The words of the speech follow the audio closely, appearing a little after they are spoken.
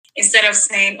instead of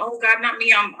saying, "Oh God, not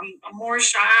me. I'm more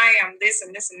shy. I'm this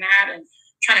and this and that," and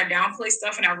trying to downplay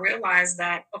stuff. And I realized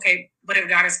that, okay, but if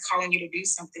God is calling you to do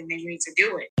something, then you need to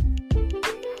do it.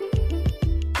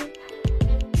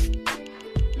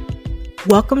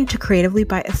 Welcome to Creatively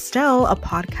by Estelle, a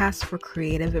podcast for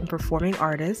creative and performing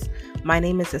artists. My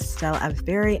name is Estelle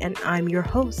Avberry, and I'm your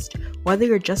host. Whether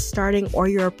you're just starting or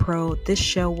you're a pro, this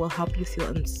show will help you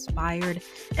feel inspired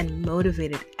and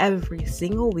motivated every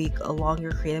single week along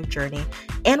your creative journey,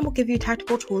 and will give you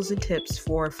tactical tools and tips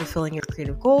for fulfilling your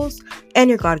creative goals and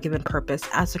your God-given purpose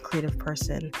as a creative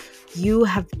person. You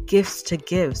have gifts to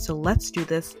give, so let's do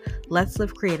this. Let's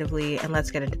live creatively, and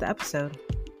let's get into the episode.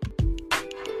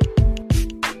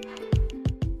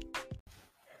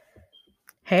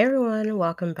 Hey everyone,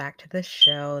 welcome back to the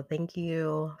show. Thank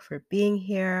you for being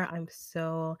here. I'm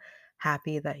so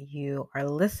happy that you are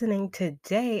listening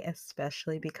today,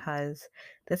 especially because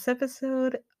this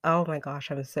episode, oh my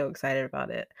gosh, I'm so excited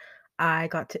about it. I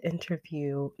got to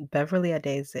interview Beverly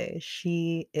Adeze.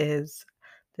 She is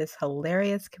this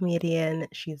hilarious comedian.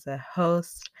 She's a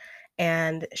host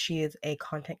and she is a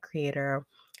content creator.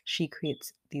 She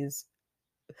creates these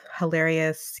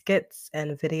hilarious skits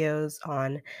and videos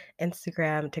on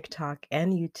Instagram, TikTok,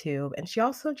 and YouTube. And she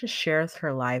also just shares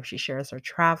her life. She shares her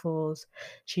travels.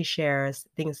 She shares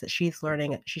things that she's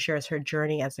learning. She shares her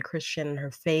journey as a Christian and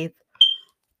her faith.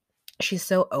 She's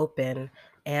so open,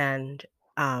 and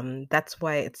that's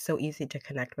why it's so easy to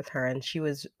connect with her. And she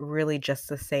was really just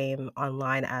the same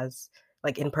online as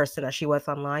like in person as she was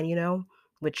online,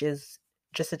 which is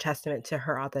just a testament to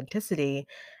her authenticity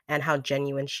and how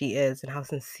genuine she is and how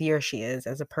sincere she is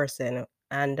as a person.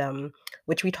 And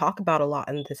which we talk about a lot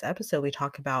in this episode. We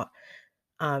talk about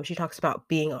she talks about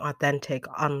being authentic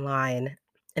online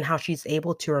and how she's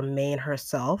able to remain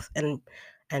herself and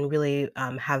really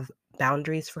have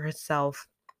boundaries for herself,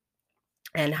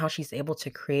 and how she's able to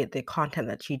create the content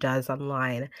that she does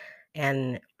online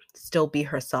and still be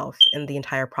herself in the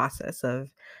entire process of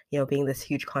being this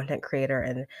huge content creator.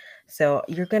 And so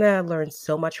you're gonna learn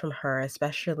so much from her,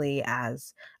 especially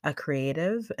as a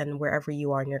creative, and wherever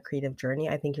you are in your creative journey,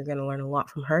 I think you're gonna learn a lot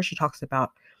from her. She talks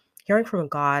about hearing from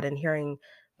God and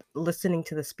listening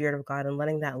to the Spirit of God and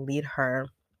letting that lead her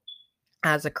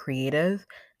as a creative.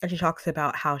 And she talks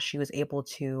about how she was able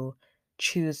to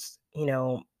choose,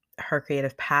 her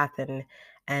creative path,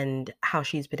 and how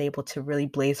she's been able to really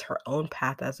blaze her own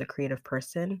path as a creative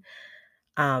person,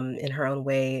 in her own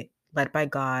way, led by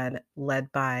God,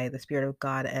 led by the Spirit of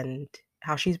God, and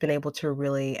how she's been able to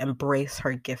really embrace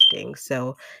her gifting.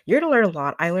 So you're going to learn a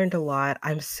lot. I learned a lot.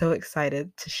 I'm so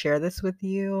excited to share this with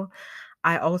you.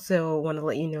 I also want to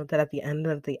let you know that at the end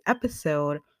of the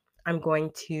episode, I'm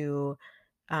going to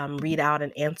read out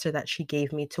an answer that she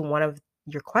gave me to one of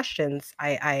your questions.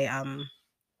 I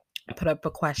put up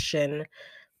a question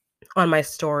on my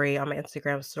story, on my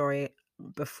Instagram story,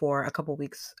 before a couple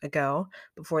weeks ago,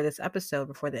 before this episode,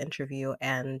 before the interview,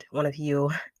 and one of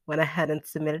you went ahead and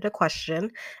submitted a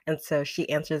question. And so she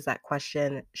answered that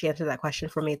question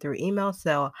for me through email.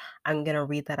 So I'm going to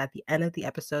read that at the end of the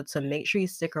episode. So make sure you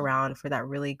stick around for that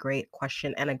really great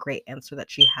question and a great answer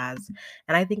that she has.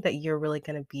 And I think that you're really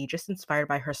going to be just inspired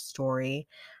by her story,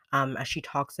 as she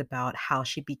talks about how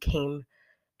she became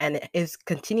and is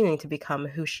continuing to become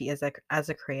who she is as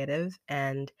a creative,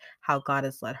 and how God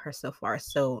has led her so far.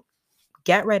 So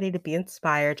get ready to be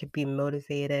inspired, to be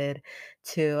motivated,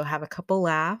 to have a couple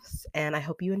laughs. And I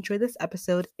hope you enjoy this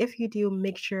episode. If you do,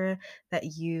 make sure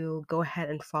that you go ahead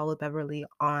and follow Beverly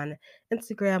on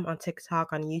Instagram, on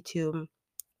TikTok, on YouTube.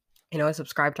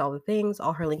 Subscribe to all the things.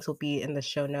 All her links will be in the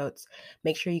show notes.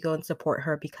 Make sure you go and support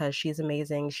her because she's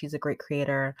amazing. She's a great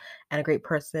creator and a great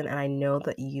person. And I know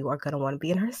that you are going to want to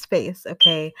be in her space.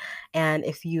 Okay. And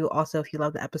if you love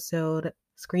the episode,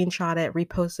 screenshot it,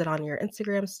 repost it on your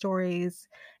Instagram stories,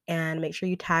 and make sure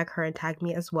you tag her and tag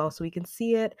me as well so we can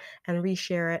see it and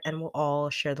reshare it, and we'll all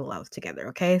share the love together.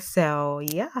 Okay. So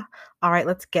yeah. All right.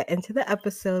 Let's get into the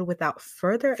episode. Without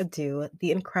further ado,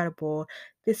 the incredible,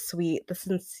 the sweet, the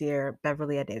sincere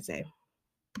Beverly Adeze.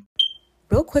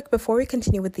 Real quick, before we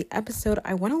continue with the episode,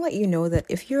 I want to let you know that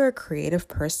if you're a creative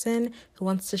person who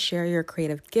wants to share your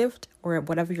creative gift or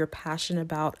whatever you're passionate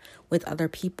about with other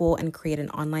people and create an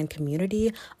online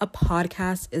community, a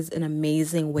podcast is an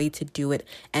amazing way to do it.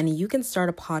 And you can start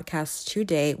a podcast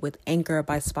today with Anchor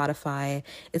by Spotify.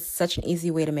 It's such an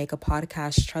easy way to make a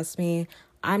podcast. Trust me.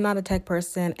 I'm not a tech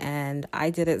person and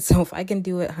I did it. So if I can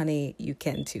do it, honey, you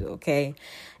can too, okay?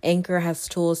 Anchor has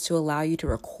tools to allow you to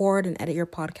record and edit your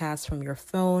podcast from your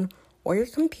phone or your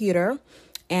computer.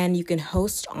 and you can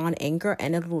host on Anchor,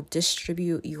 and it will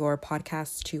distribute your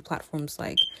podcast to platforms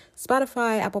like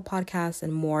Spotify, Apple Podcasts,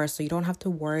 and more. So you don't have to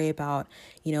worry about,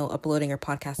 uploading your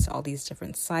podcast to all these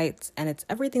different sites. And it's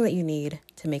everything that you need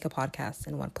to make a podcast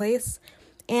in one place.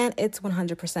 And it's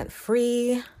 100%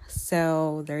 free.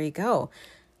 So there you go.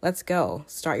 Let's go.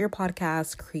 Start your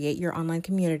podcast, create your online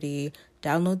community,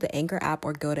 download the Anchor app,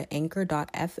 or go to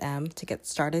anchor.fm to get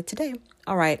started today.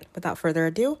 All right, without further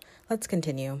ado, let's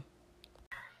continue.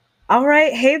 All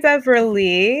right. Hey,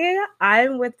 Beverly.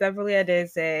 I'm with Beverly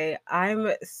Adeze.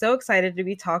 I'm so excited to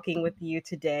be talking with you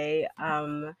today.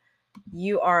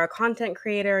 You are a content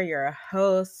creator, you're a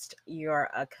host, you're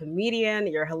a comedian,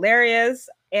 you're hilarious,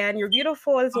 and you're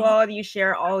beautiful as well. You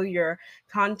share all your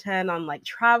content on like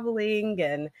traveling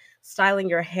and styling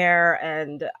your hair.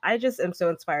 And I just am so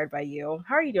inspired by you.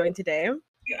 How are you doing today?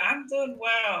 I'm doing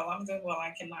well.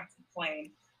 I cannot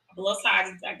complain. I'm a little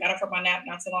tired. I got up from my nap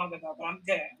not too long ago, but I'm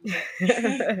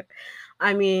good.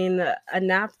 I mean, a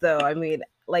nap though,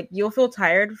 like you'll feel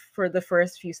tired for the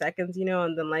first few seconds,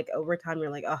 and then like over time you're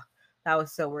like, oh, that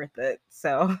was so worth it.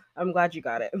 So I'm glad you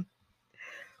got it.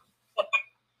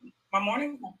 My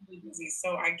mornings are pretty busy,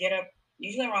 so I get up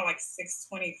usually around like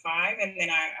 6:25, and then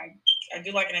I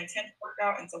do like an intense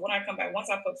workout. And so when I come back, once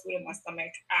I put food in my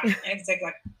stomach, and it take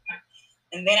like,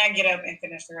 and then I get up and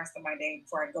finish the rest of my day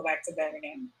before I go back to bed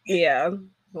again. Yeah.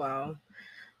 Wow.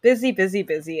 Busy, busy,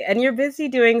 busy. And you're busy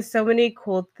doing so many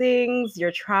cool things.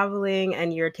 You're traveling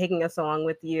and you're taking us along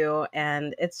with you.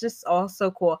 And it's just all so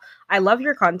cool. I love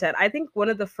your content. I think one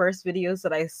of the first videos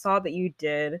that I saw that you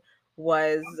did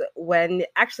was when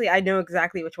actually I know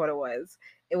exactly which one it was.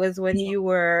 It was when you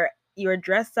were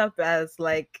dressed up as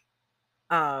like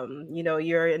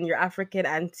you're in your African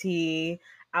auntie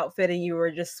outfit and you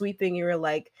were just sweeping. You were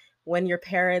like, when your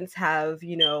parents have,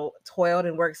 toiled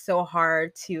and worked so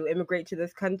hard to immigrate to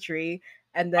this country.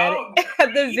 And then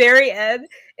at the very end,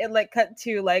 it like cut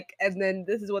to like, and then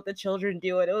this is what the children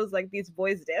do. And it was like these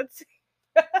boys dancing.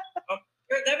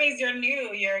 That means you're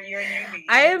new. You're a newbie.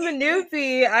 I am a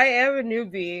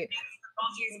newbie.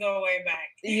 Apologies go way back.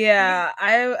 Yeah,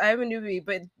 I'm a newbie,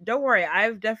 but don't worry,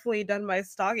 I've definitely done my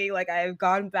stalking. Like I've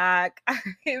gone back,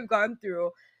 I've gone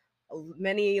through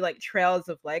many like trails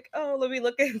of like, oh, let me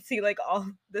look and see like all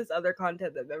this other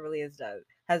content that Beverly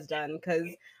has done because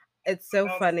it's so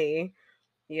funny.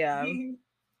 Yeah.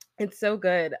 It's so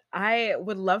good. I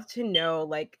would love to know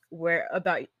like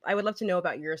I would love to know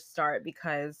about your start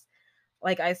because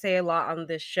like I say a lot on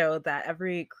this show that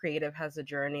every creative has a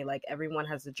journey, like everyone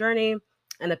has a journey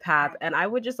and a path. And I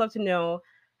would just love to know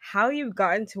how you've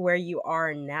gotten to where you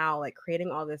are now, like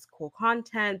creating all this cool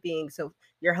content, being so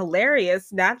you're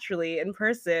hilarious naturally in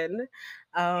person.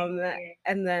 And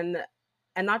then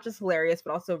and not just hilarious,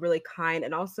 but also really kind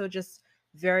and also just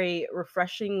very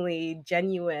refreshingly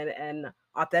genuine and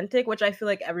authentic, which I feel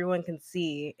like everyone can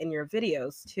see in your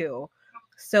videos too.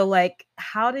 So, like,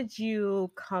 how did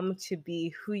you come to be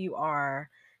who you are?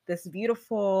 This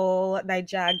beautiful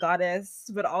Naija goddess,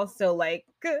 but also like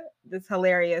this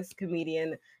hilarious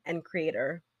comedian and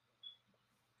creator.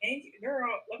 Thank you, girl.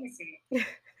 Let me see.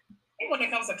 When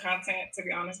it comes to content, to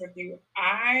be honest with you,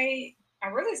 I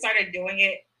really started doing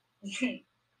it.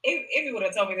 If you would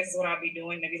have told me this is what I'd be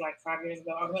doing maybe like 5 years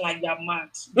ago, I'd be like, yeah,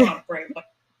 much, don't pray. But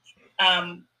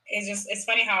it's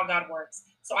funny how God works.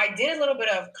 So I did a little bit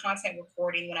of content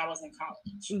recording when I was in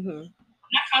college. Mm-hmm.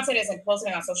 Not content isn't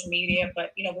posting on social media,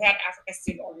 but we had African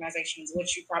student organizations,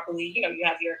 which you probably, you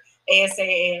have your ASA,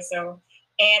 ASO.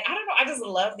 And I don't know, I just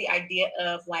love the idea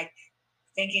of like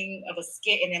thinking of a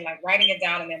skit and then like writing it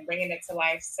down and then bringing it to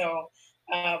life. So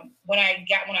when I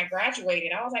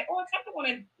graduated, I was like, oh, I kind of want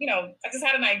to, I just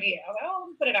had an idea. I was like, oh, let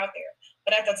me put it out there.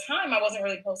 But at the time, I wasn't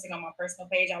really posting on my personal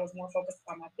page. I was more focused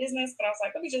on my business. But I was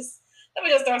like, let me just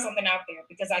throw something out there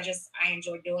because I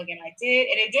enjoyed doing it. And I did,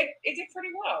 and it did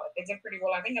pretty well. It did pretty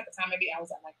well. I think at the time maybe I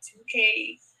was at like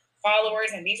 2K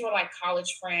followers, and these were like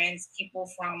college friends, people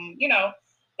from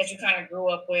that you kind of grew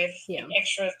up with, and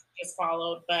extras just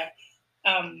followed. But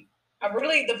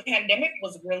the pandemic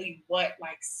was really what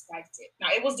like spiked it. Now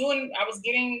I was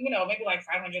getting, maybe like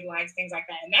 500 likes, things like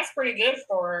that. And that's pretty good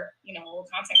for, a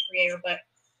content creator. But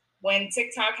when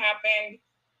TikTok happened,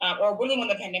 or really when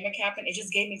the pandemic happened, it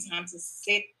just gave me time to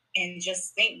sit and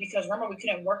just think because remember we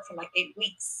couldn't work for like 8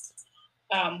 weeks.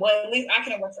 Well, at least I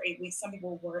couldn't work for 8 weeks. Some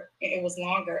people were, it was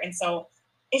longer. And so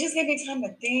it just gave me time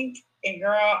to think. And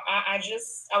girl, I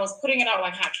was putting it out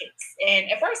like hotcakes. And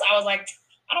at first I was like,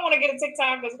 I don't want to get a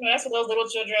TikTok because that's for those little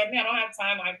children. I don't have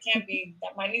time. I can't be,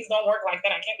 my knees don't work like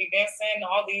that. I can't be dancing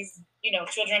all these,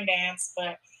 children dance.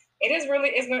 But it's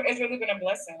really been a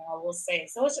blessing, I will say.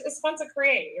 So it's fun to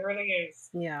create. It really is.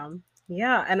 Yeah.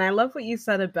 Yeah, and I love what you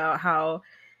said about how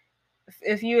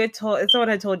if someone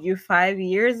had told you 5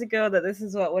 years ago that this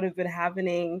is what would have been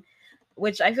happening,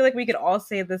 which I feel like we could all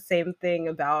say the same thing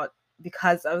about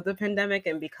because of the pandemic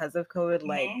and because of COVID.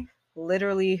 Like, Mhm.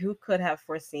 literally, who could have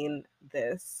foreseen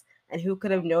this, and who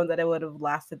could have known that it would have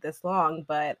lasted this long?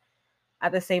 But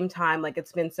at the same time, like,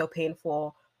 it's been so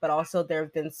painful, but also there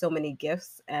have been so many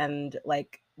gifts, and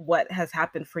like what has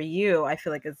happened for you, I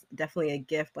feel like is definitely a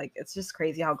gift. Like, it's just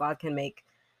crazy how God can make,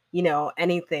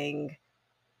 anything,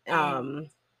 Mm.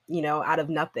 um, out of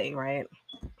nothing, right?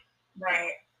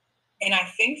 Right. And I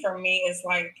think for me, it's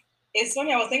like, it's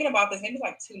funny. I was thinking about this maybe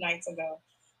like 2 nights ago.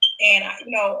 And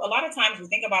a lot of times we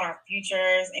think about our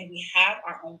futures and we have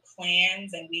our own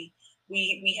plans, and we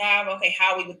have, okay,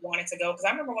 how we would want it to go. Because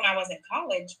I remember when I was in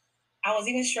college, I was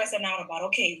even stressing out about,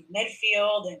 okay,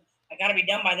 Medfield, and I got to be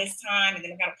done by this time, and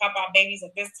then I got to pop out babies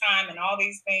at this time, and all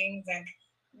these things. And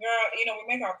girl,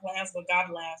 we make our plans, but God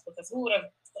laughs, because who would have?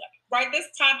 Right, this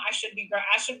time I should be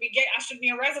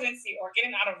in residency or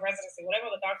getting out of residency, whatever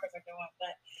the doctors are doing.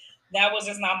 But that was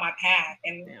just not my path.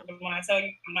 And Yeah. when I tell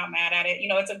you, I'm not mad at it.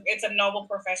 It's a noble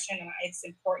profession and it's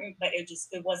important, but it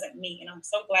wasn't me. And I'm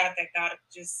so glad that God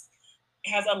just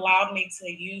has allowed me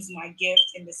to use my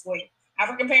gift in this way.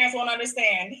 African parents won't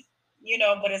understand,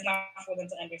 but it's not for them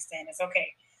to understand. It's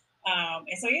okay.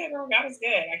 And so yeah, girl, God is good.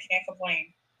 I can't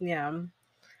complain. Yeah.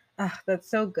 That's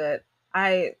so good.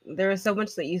 I There was so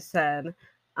much that you said.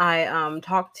 I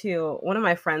talked to one of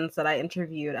my friends that I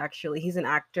interviewed. Actually, he's an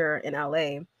actor in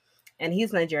LA, and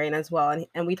he's Nigerian as well.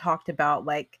 And we talked about,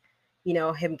 like,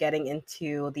 him getting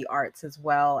into the arts as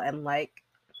well, and like,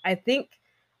 I think,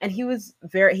 and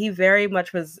he very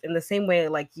much was in the same way,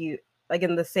 like you, like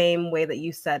in the same way that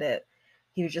you said it.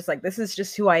 He was just like, this is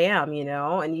just who I am,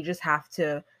 and you just have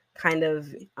to kind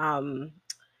of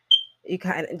you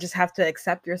kind of just have to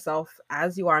accept yourself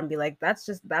as you are and be like, that's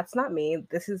not me,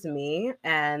 this is me,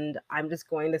 and I'm just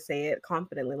going to say it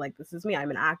confidently, like, this is me,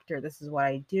 I'm an actor, this is what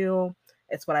I do,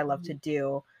 it's what I love to Mhm.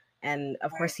 do. And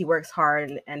of Right. course he works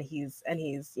hard, and he's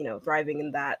thriving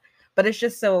in that. But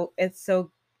it's so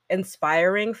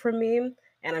inspiring for me,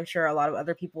 and I'm sure a lot of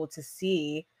other people, to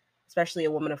see, especially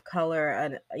a woman of color,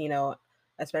 and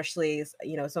especially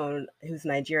someone who's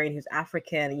Nigerian, who's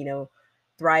African,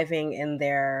 thriving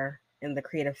in the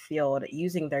creative field,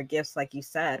 using their gifts, like you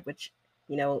said, which,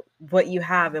 what you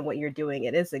have and what you're doing,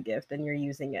 it is a gift, and you're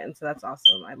using it. And so that's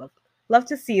awesome. I love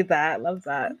to see that. Love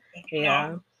that. You Yeah.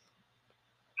 know,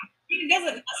 it doesn't.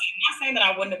 I'm not saying that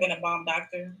I wouldn't have been a bomb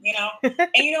doctor.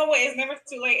 And you know what? It's never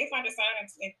too late. If I decide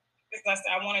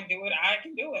I want to do it, I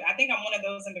can do it. I think I'm one of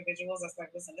those individuals that's like,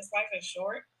 listen, this life is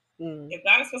short. Mm. If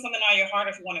God has put something on your heart,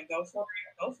 if you want to go for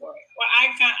it, go for it. Well,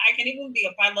 I can even be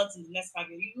a pilot in the next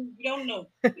 5 years. You don't know.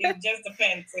 It just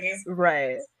depends. It is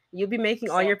Right. You'll be making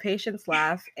all so. your patients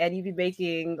laugh, and you'll be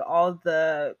making all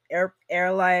the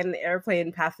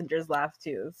airplane passengers laugh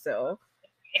too. So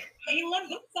Let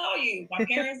me tell you, my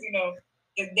parents,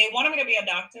 they wanted me to be a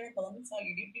doctor, but let me tell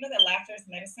you, you know that laughter is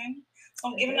medicine. So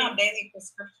I'm it giving out is. daily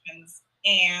prescriptions,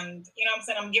 and what I'm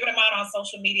saying, I'm giving them out on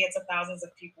social media to thousands of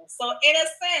people. So in a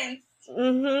sense, I'm,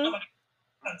 Mm-hmm. gonna,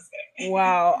 I'm just kidding.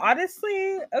 Wow.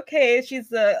 Honestly, okay,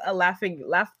 she's a laughing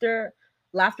laughter.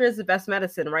 Laughter is the best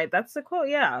medicine, right? That's the quote.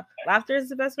 Yeah. Laughter is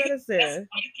the best That's medicine.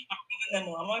 I'm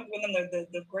not giving them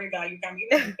the great value. I'm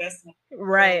giving them the best one.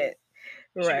 Right.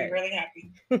 So you should be Right. really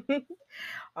happy.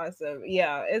 Awesome.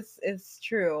 Yeah, it's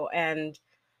true. And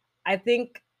I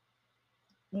think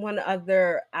one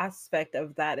other aspect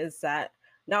of that is that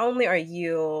not only are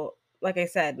you, like I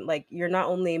said, like, you're not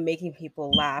only making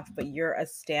people laugh, but you're a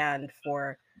stand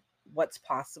for what's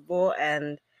possible.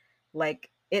 And like,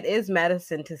 it is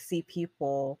medicine to see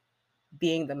people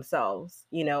being themselves.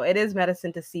 It is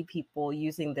medicine to see people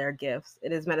using their gifts.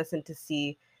 It is medicine to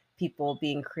see people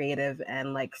being creative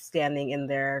and like standing in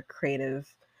their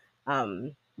creative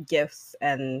um gifts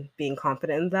and being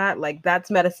confident in that. Like,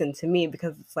 that's medicine to me,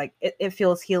 because it's like it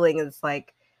feels healing. It's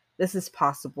like, this is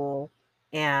possible,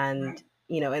 and Right.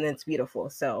 and it's beautiful.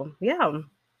 So yeah,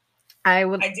 I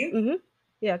would. I do.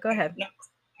 Yeah, go ahead. No,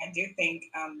 I do think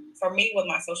for me with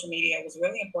my social media, it was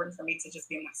really important for me to just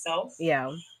be myself.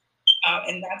 Yeah.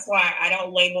 And that's why I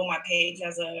don't label my page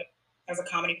as a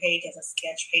comedy page, as a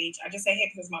sketch page. I just say,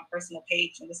 hey, this is my personal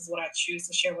page, and this is what I choose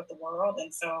to share with the world.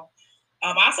 And so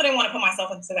I also didn't want to put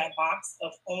myself into that box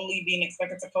of only being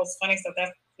expected to post funny stuff.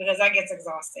 That's because that gets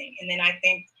exhausting. And then I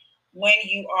think when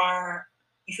you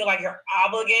feel like you're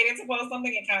obligated to post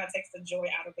something, it kind of takes the joy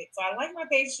out of it. So I like my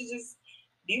page to just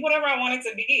be whatever I want it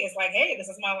to be. It's like, hey, this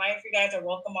is my life. You guys are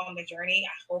welcome on the journey.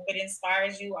 I hope it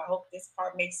inspires you. I hope this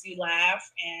part makes you laugh.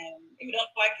 And if you don't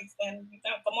like it, then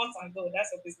come on, son, good. That's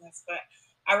your business. But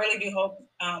I really do hope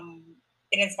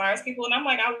it inspires people. And I'm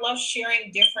like, I love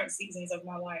sharing different seasons of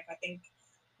my life. I think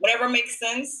whatever makes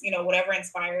sense, whatever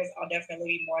inspires, I'll definitely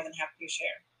be more than happy to share.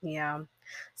 Yeah.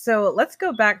 So let's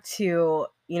go back to,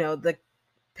 the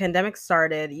pandemic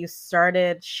started, you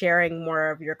started sharing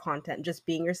more of your content, just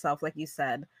being yourself, like you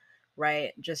said,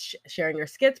 right? Just sharing your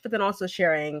skits, but then also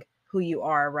sharing who you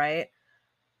are, right?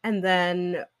 And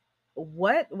then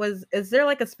is there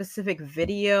like a specific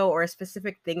video or a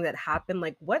specific thing that happened?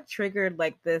 Like what triggered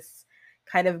like this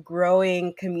kind of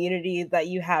growing community that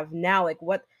you have now? Like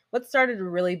what started to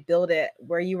really build it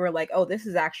where you were like, oh, this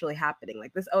is actually happening.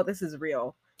 Like this is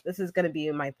real. This is going to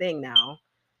be my thing now.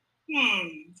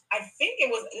 I think it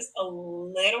was just a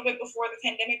little bit before the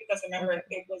pandemic because remember,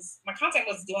 my content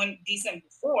was doing decent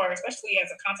before, especially as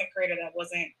a content creator that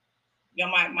wasn't,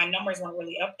 my numbers weren't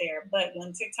really up there. But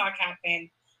when TikTok happened,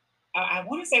 I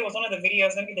want to say it was one of the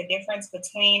videos, maybe the difference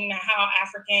between how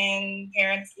African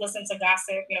parents listen to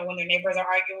gossip, when their neighbors are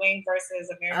arguing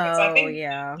versus Americans. So I think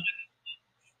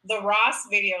the Ross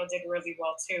video did really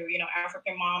well too.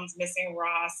 African moms missing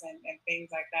Ross and things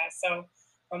like that. So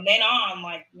from then on,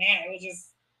 like, man, it was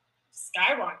just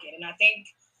skyrocket. And I think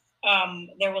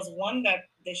there was one that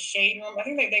the Shade Room, I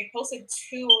think they posted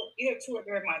either two or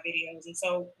three of my videos. And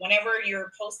so whenever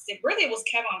you're posted, really it was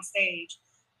Kev on Stage.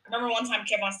 I remember one time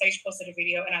Kev on Stage posted a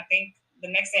video, and I think the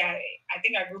next day I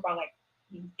think I grew by like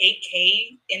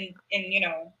 8K, and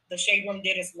the Shade Room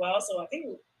did as well. So I think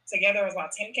together it was about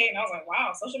 10K, and I was like,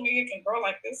 wow, social media can grow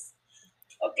like this.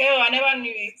 Okay, well, I never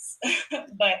knew it,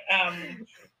 but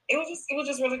it was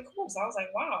just really cool. So I was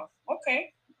like, wow,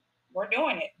 okay, we're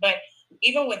doing it. But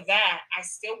even with that, I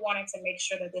still wanted to make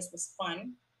sure that this was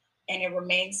fun and it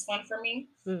remains fun for me.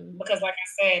 Because like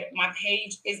I said, my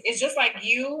page is just like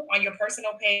you on your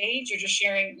personal page. You're just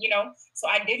sharing, so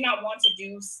I did not want to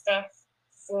do stuff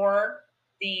for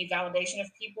the validation of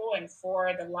people and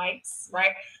for the likes,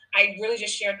 right? I really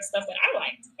just shared the stuff that I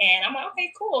liked. And I'm like,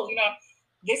 okay, cool.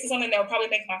 This is something that will probably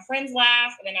make my friends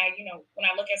laugh. And then when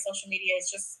I look at social media,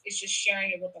 it's just sharing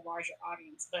it with a larger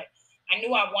audience. But I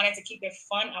knew I wanted to keep it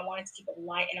fun. I wanted to keep it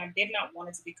light, and I did not want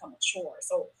it to become a chore.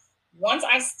 So once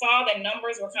I saw that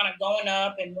numbers were kind of going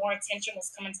up and more attention was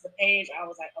coming to the page, I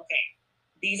was like, okay,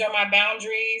 these are my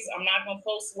boundaries. I'm not going to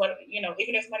post what,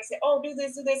 even if somebody said, oh, do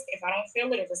this. If I don't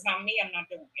feel it, if it's not me, I'm not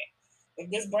doing it.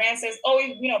 If this brand says, oh,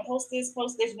 post this,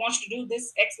 want you to do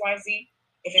this, X, Y, Z.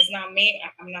 If it's not me,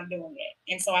 I'm not doing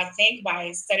it. And so I think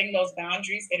by setting those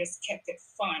boundaries, it has kept it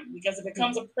fun, because it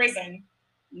becomes a prison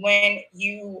when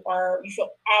you feel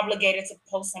obligated to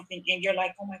post something and you're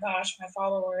like, oh my gosh, my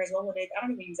followers, what would they, I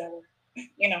don't even use that word,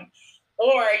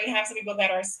 or you have some people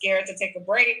that are scared to take a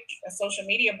break, a social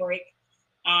media break,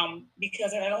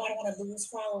 because they're like, oh, I don't want to lose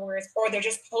followers, or they're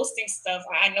just posting stuff.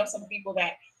 I know some people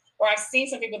or I've seen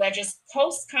some people that just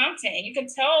post content and you can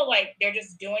tell like they're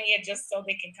just doing it just so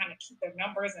they can kind of keep their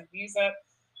numbers and views up.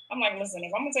 I'm like, listen,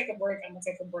 if I'm gonna take a break, I'm gonna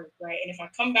take a break, right? And if I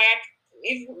come back,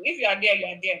 if you're there,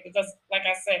 you're there. Because like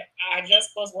I said, I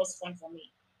just post what's fun for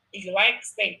me. If you like,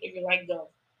 stay. If you like, go.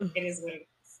 It is what it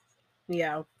is.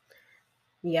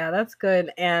 Yeah, that's good.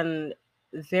 And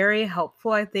very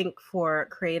helpful, I think, for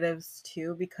creatives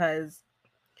too, because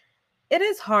it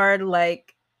is hard.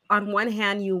 Like, on one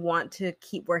hand, you want to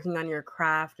keep working on your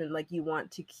craft and like you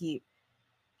want to keep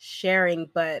sharing,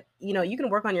 but you can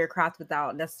work on your craft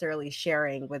without necessarily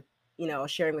sharing with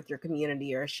your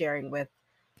community or sharing with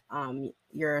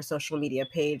your social media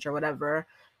page or whatever.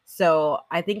 So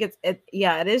I think it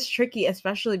is tricky,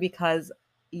 especially because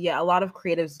a lot of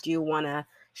creatives do want to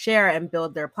share and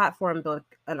build their platform, build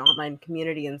an online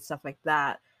community and stuff like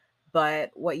that.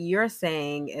 But what you're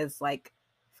saying is like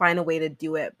find a way to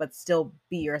do it but still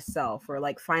be yourself, or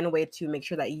like find a way to make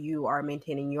sure that you are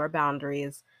maintaining your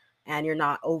boundaries and you're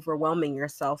not overwhelming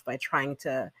yourself by trying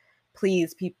to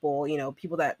please people,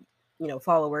 people that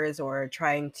followers, or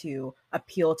trying to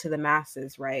appeal to the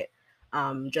masses, right?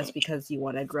 Just because you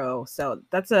want to grow. So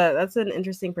that's an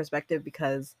interesting perspective,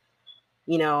 because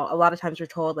a lot of times we're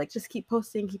told like just keep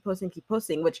posting,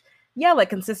 which like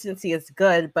consistency is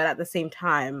good, but at the same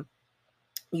time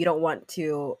you don't want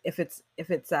to, if it's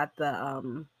at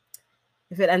the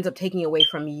if it ends up taking away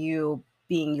from you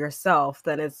being yourself,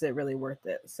 then is it really worth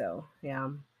it? So yeah.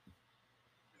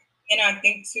 And I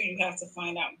think too, you have to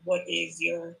find out what is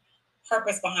your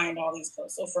purpose behind all these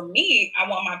posts. So for me, I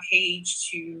want my page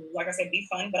to, like I said, be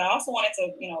fun, but I also want it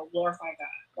to, glorify God,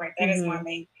 right? That is my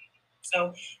main thing.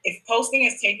 So if posting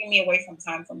is taking me away from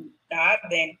time from God,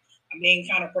 then I'm being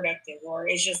counterproductive, or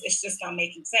it's just not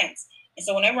making sense. And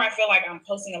so whenever I feel like I'm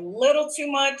posting a little too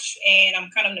much and I'm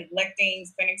kind of neglecting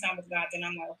spending time with God, then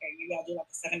I'm like, okay, maybe I'll do like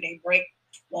a 7-day break.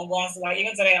 Won't go on. So like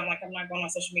even today, I'm like, I'm not going on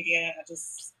social media. I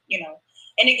just,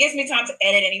 and it gives me time to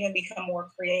edit and even become more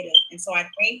creative. And so I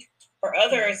think for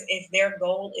others, if their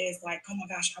goal is like, oh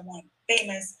my gosh, I want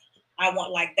famous, I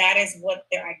want like that is what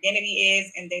their identity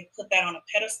is, and they put that on a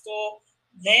pedestal,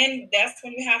 then that's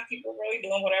when you have people really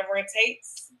doing whatever it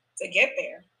takes to get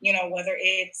there. Whether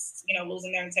it's,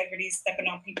 losing their integrity, stepping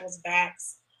on people's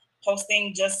backs,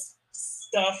 posting just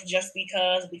stuff just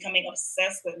because, becoming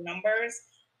obsessed with numbers.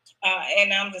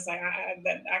 And I'm just like, I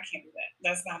can't do that.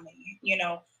 That's not me.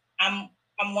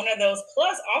 I'm one of those.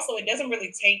 Plus, also, it doesn't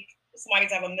really take somebody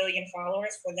to have 1 million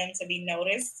followers for them to be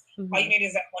noticed. Mm-hmm. All you need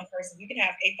is that one person. You can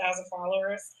have 8,000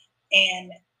 followers,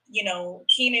 and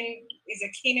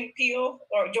Keenan Peele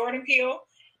or Jordan Peele,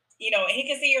 and he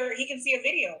can see a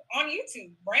video on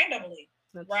YouTube randomly,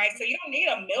 right? So you don't need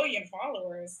 1 million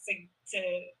followers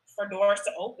for doors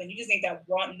to open. You just need that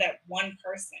one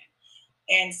person.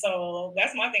 And so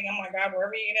that's my thing. I'm like, God,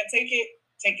 wherever you're gonna take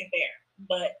it there.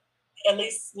 But at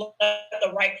least let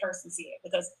the right person see it,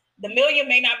 because the million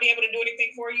may not be able to do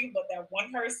anything for you, but that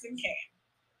one person can.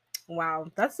 Wow,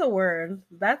 that's a word.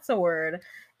 That's a word.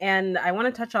 And I want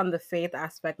to touch on the faith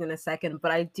aspect in a second,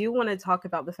 but I do want to talk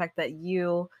about the fact that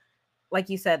you, like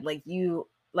you said,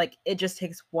 it just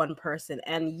takes one person.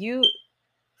 And you,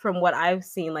 from what I've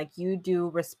seen, like you do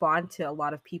respond to a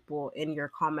lot of people in your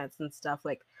comments and stuff.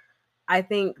 Like, I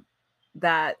think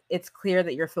that it's clear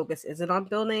that your focus isn't on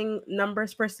building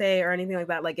numbers per se or anything like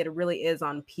that. Like, it really is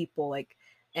on people, like,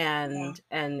 and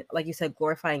like you said,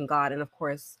 glorifying God. And of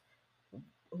course,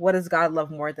 what does God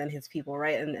love more than his people,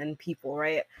 right? And people,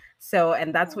 right? So,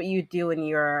 and that's what you do in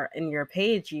your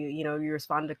page. You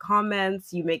respond to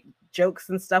comments, you make jokes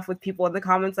and stuff with people in the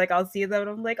comments. Like, I'll see them and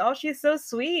I'm like, oh, she's so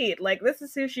sweet. Like, this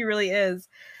is who she really is.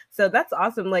 So that's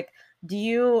awesome. Like, do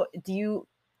you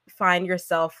find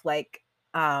yourself like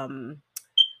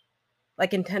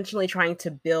intentionally trying to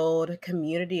build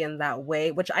community in that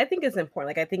way, which I think is important?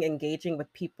 Like, I think engaging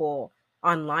with people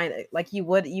online, like you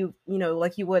would in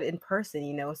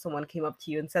person, if someone came up to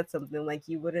you and said something, like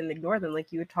you wouldn't ignore them,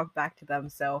 like you would talk back to them.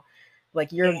 So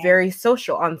like you're very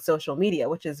social on social media,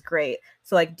 which is great.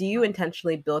 So like, do you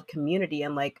intentionally build community,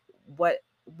 and like what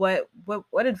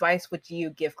advice would you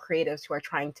give creatives who are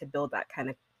trying to build that kind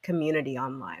of community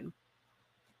online?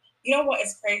 You know what?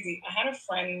 It's crazy. I had a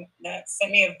friend that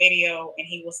sent me a video, and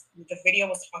the video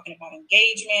was talking about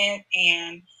engagement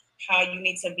and how you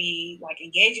need to be like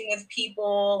engaging with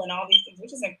people and all these things,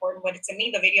 which is important. But to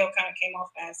me, the video kind of came off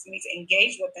as you need to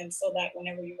engage with them so that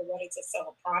whenever you're ready to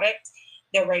sell a product,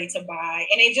 they're ready to buy.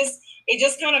 And it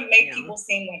just kind of made people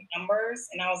seem like numbers.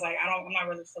 And I was like, I'm not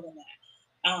really feeling that.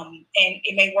 And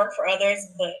it may work for others,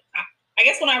 but I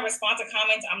guess when I respond to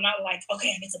comments, I'm not like, okay,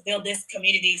 I need to build this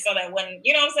community so that when,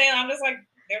 you know what I'm saying? I'm just like,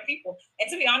 they're people. And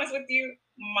to be honest with you,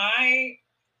 my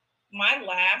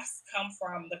laughs come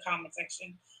from the comment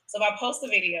section. So if I post a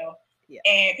video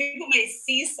and people may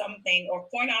see something or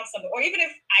point out something, or even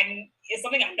if it's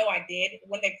something I know I did,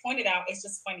 when they point it out, it's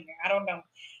just funnier. I don't know.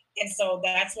 And so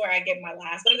that's where I get my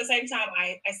laughs. But at the same time,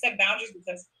 I set boundaries,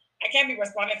 because I can't be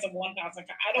responding to 1,000.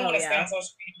 I don't want to stay on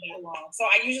social media that long. So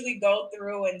I usually go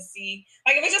through and see,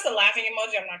 like, if it's just a laughing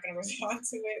emoji, I'm not going to respond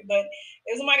to it. But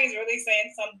if somebody's really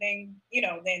saying something,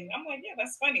 then I'm like, yeah,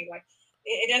 that's funny. Like,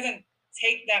 it doesn't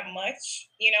take that much,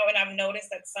 and I've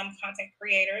noticed that some content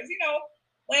creators,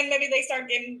 when maybe they start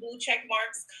getting blue check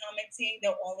marks commenting,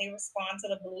 they'll only respond to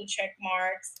the blue check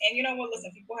marks. And you know what?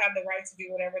 Listen, people have the right to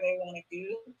do whatever they want to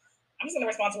do. I'm just going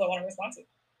to respond to what I want to respond to.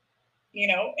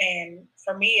 And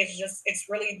for me, it's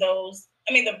really those,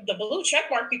 I mean, the blue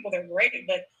check mark people, they're great,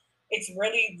 but it's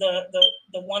really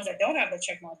the ones that don't have the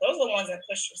check mark. Those are the ones that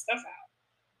push your stuff out,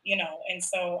 and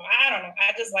so I don't know.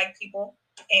 I just like people.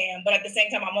 But at the same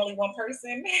time, I'm only one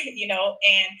person,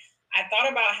 and I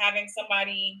thought about having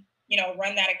somebody,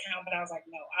 run that account, but I was like,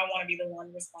 no, I want to be the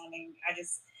one responding.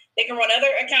 They can run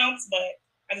other accounts, but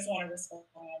I just want to respond.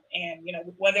 And,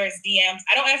 whether it's DMs,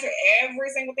 I don't answer every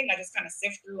single thing. I just kind of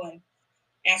sift through and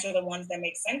answer the ones that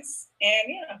make sense.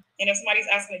 And and if somebody's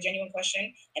asking a genuine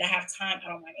question and I have time, I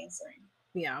don't mind answering.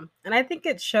 Yeah. And I think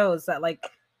it shows that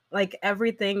like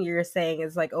everything you're saying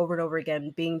is like over and over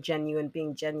again, being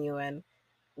genuine,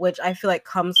 which I feel like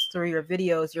comes through your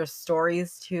videos, your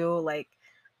stories too, like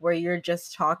where you're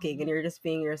just talking and you're just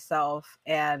being yourself.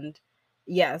 And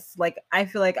yes, like I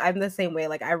feel like I'm the same way.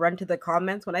 Like I run to the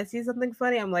comments when I see something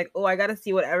funny. I'm like, oh, I gotta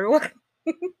see what everyone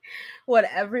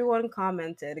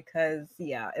commented, because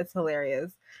it's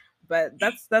hilarious. But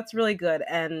that's really good.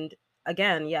 And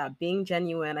again, yeah, being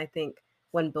genuine, I think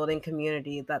when building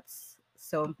community, that's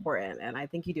so important, and I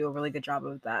think you do a really good job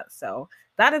of that. So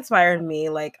that inspired me.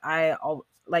 Like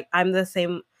I'm the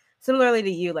same, similarly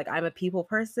to you. Like I'm a people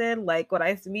person. Like when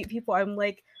I meet people, I'm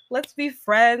like, let's be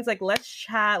friends. Like let's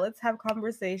chat. Let's have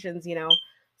conversations.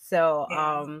 So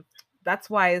Yeah. that's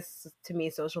why to me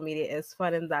social media is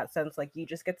fun in that sense. Like you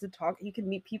just get to talk. You can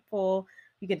meet people.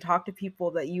 You can talk to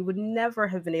people that you would never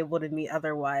have been able to meet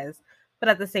otherwise. But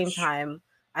at the same time,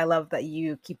 I love that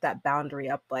you keep that boundary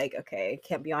up. Like, okay,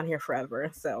 can't be on here forever.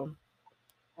 So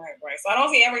Right. So I don't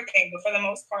see everything, but for the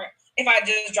most part, if I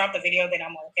just drop the video, then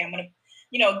I'm like, okay, I'm gonna,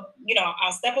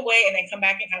 I'll step away and then come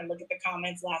back and kind of look at the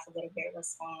comments, laugh a little bit,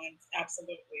 respond.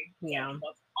 Absolutely. yeah, I'll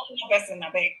do my best in my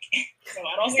bank. So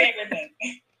I don't see everything.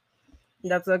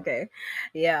 that's okay.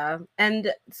 Yeah.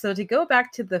 And so to go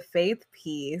back to the faith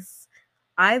piece,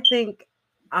 I think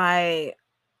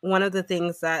one of the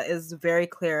things that is very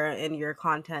clear in your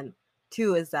content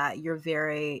too is that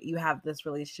you have this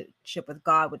relationship with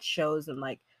God, which shows in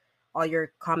like all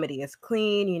your comedy is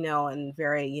clean, and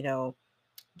very,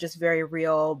 just very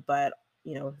real, but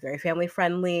very family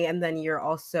friendly. And then you're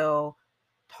also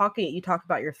you talk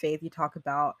about your faith, you talk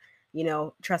about,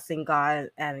 trusting God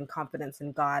and confidence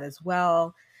in God as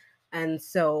well. And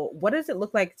so what does it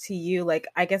look like to you? Like,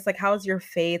 I guess, like, how has your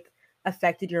faith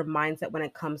affected your mindset when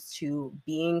it comes to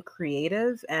being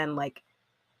creative and like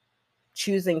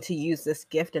choosing to use this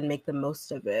gift and make the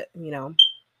most of it?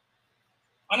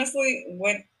 Honestly,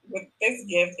 with this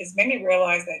gift, it's made me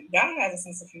realize that God has a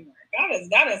sense of humor.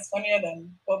 God is funnier than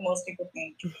what most people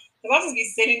think. Because I'll just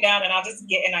be sitting down and I'll just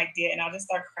get an idea and I'll just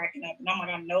start cracking up, and I'm like,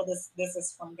 I know this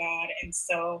is from God. And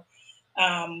so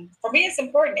for me, it's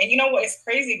important. And you know what? It's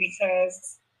crazy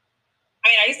because I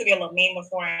mean, I used to be a little mean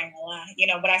before, I ain't gonna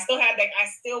lie, but I still had that. I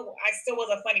still was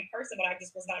a funny person, but I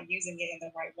just was not using it in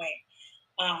the right way.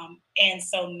 And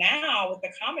so now with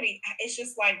the comedy, it's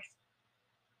just like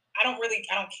I don't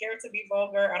care to be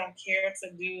vulgar. I don't care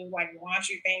to do like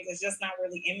raunchy things. It's just not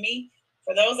really in me.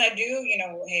 For those that do,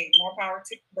 hey, more power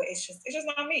to. But it's just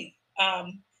not me.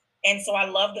 And so I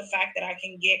love the fact that I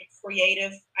can get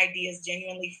creative ideas,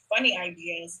 genuinely funny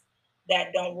ideas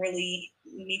that don't really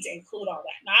need to include all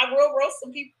that. Now I will roast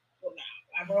some people.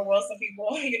 Now I will roast some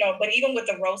people, But even with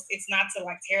the roast, it's not to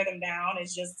like tear them down.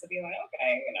 It's just to be like,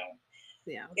 okay,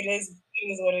 Yeah. it is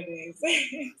what it is.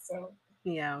 So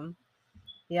Yeah.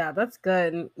 Yeah, that's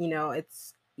good.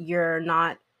 You're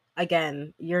not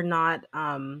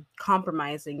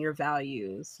compromising your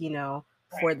values, for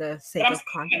right. the But sake I'm of saying,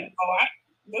 content.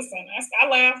 listen, I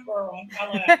laugh, girl. I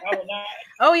laugh. I will not.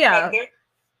 Oh Like yeah. there's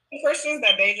Christians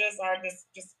that they just are just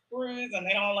screws and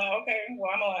they don't laugh. Okay,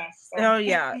 well I'm gonna laugh. So Oh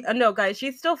yeah. No, guys,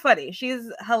 she's still funny.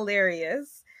 She's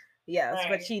hilarious. Yes,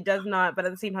 but right, she does not, but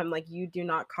at the same time, like you do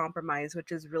not compromise,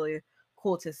 which is really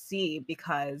cool to see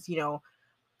because,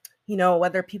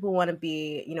 whether people want to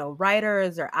be,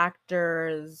 writers or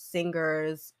actors,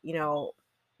 singers,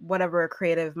 whatever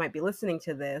creative might be listening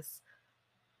to this,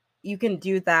 you can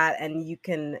do that and you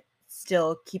can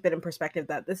still keep it in perspective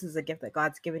that this is a gift that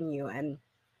God's given you and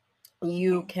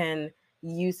you can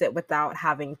use it without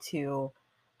having to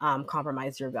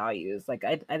compromise your values. Like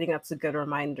I think that's a good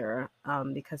reminder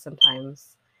because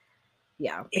sometimes,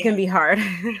 yeah, it can yeah. be hard.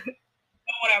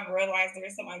 What I've realized,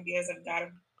 there's some ideas that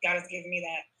God has given me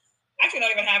that actually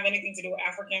don't even have anything to do with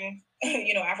African,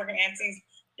 African aunties.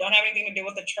 Don't have anything to do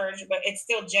with the church, but it's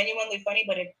still genuinely funny.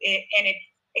 But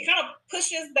it kind of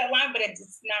pushes that line, but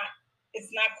it's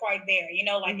not quite there.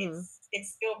 Like Hmm.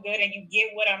 it's still good, and you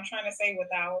get what I'm trying to say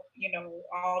without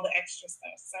all the extra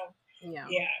stuff. So Yeah.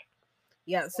 yeah,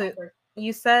 Yeah. it's So awkward.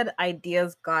 you said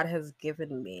ideas God has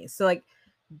given me. So like,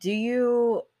 do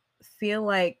you feel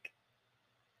like,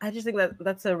 I just think that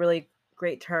that's a really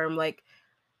great term. Like,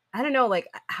 I don't know, like,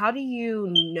 how do you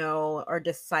know or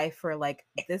decipher, like,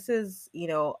 this is,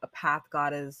 a path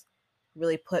God has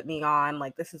really put me on?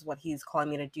 Like, this is what he's calling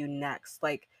me to do next.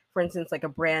 Like, for instance, like a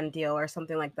brand deal or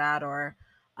something like that, or,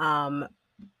 um,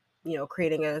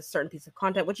 creating a certain piece of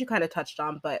content, which you kind of touched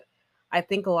on. But I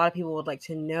think a lot of people would like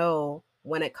to know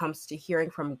when it comes to hearing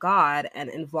from God and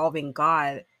involving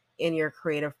God in your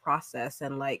creative process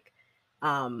and, like,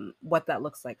 what that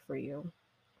looks like for you.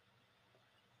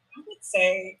 I would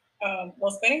say,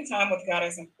 well, spending time with God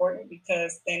is important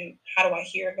because then how do I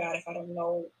hear God if I don't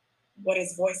know what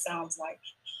His voice sounds like?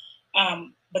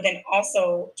 But then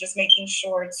also just making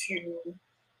sure to,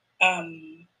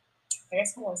 I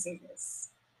guess how do I say this?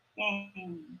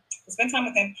 Spend time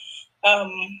with Him.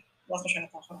 Lost my train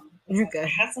of thought. Hold on. You're I good.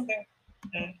 had something.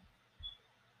 Uh,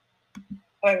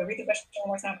 wait, repeat the question one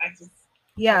more time. I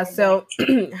Yeah, went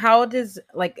blank. so how does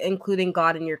like including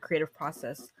God in your creative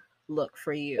process look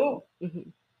for you? Ooh.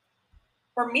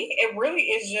 For me, it really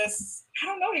is just, I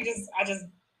don't know. I just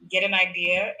get an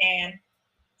idea, and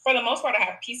for the most part, I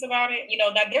have peace about it. You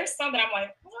know, that there's some that I'm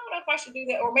like, well, I don't know if I should do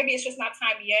that, or maybe it's just not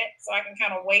time yet, so I can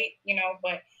kind of wait. You know,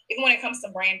 but even when it comes to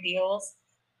brand deals,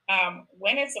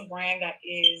 when it's a brand that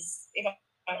is, if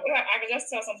I can just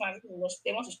tell sometimes people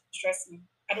they want to stress me.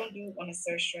 I don't do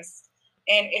unnecessary stress,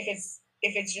 and if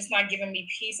it's just not giving me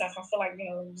peace, I feel like, you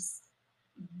know, just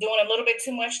doing a little bit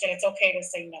too much, then it's okay to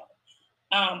say no.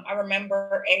 I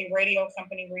remember a radio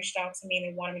company reached out to me and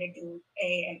they wanted me to do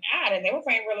an ad, and they were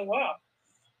paying really well.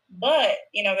 But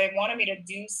you know, they wanted me to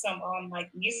do some like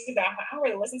music that I don't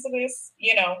really listen to this,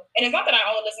 you know. And it's not that I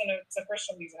only listen to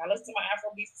Christian music. I listen to my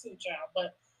Afro beats too, child.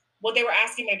 But what they were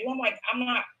asking me to do, I'm like, I'm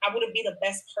not. I wouldn't be the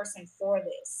best person for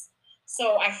this.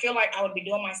 So I feel like I would be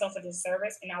doing myself a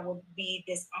disservice, and I would be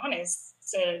dishonest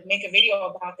to make a video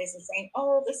about this and saying,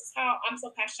 "Oh, this is how I'm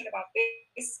so passionate about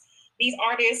this, these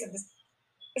artists, and this."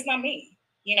 It's not me,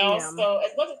 you know. Yeah. So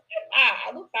as much as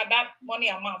I looked at that money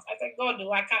amount, I said, "Go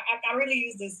do. I can really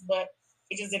use this," but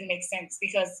it just didn't make sense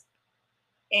because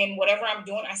in whatever I'm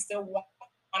doing, I still want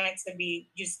it to be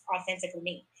just authentically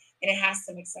me, and it has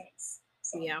to make sense.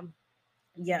 So Yeah.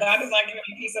 if God is not giving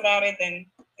me peace about it, then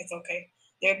it's okay.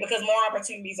 There, because more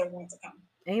opportunities are going to come.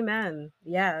 Amen.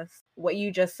 Yes. What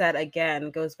you just said again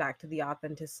goes back to the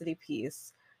authenticity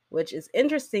piece, which is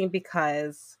interesting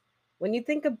because when you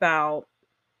think about,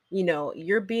 you know,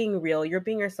 you're being real, you're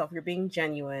being yourself, you're being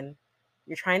genuine,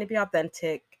 you're trying to be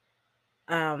authentic,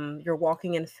 you're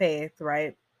walking in faith,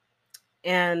 right?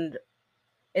 And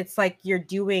it's like you're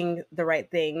doing the right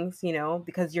things, you know,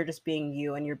 because you're just being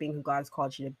you and you're being who God's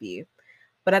called you to be.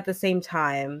 But at the same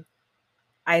time,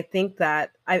 I think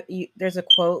that there's a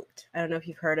quote, I don't know if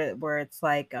you've heard it, where it's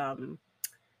like,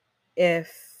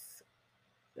 if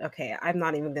okay, I'm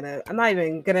not even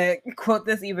gonna quote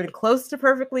this even close to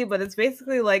perfectly, but it's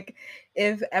basically like,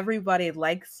 if everybody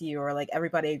likes you or like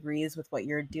everybody agrees with what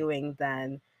you're doing,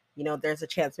 then, you know, there's a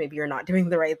chance maybe you're not doing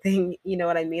the right thing, you know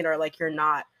what I mean? Or like you're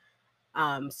not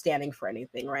standing for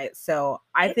anything, right? So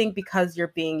I think because you're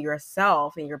being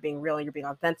yourself and you're being real and you're being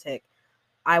authentic,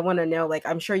 I want to know, like,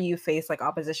 I'm sure you face like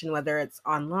opposition, whether it's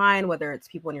online, whether it's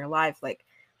people in your life, like,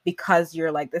 because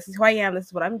you're like, this is who I am, this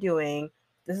is what I'm doing,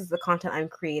 this is the content I'm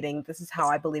creating, this is how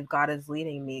I believe God is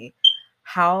leading me.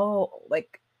 How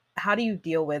do you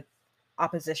deal with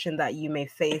opposition that you may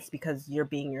face because you're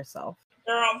being yourself?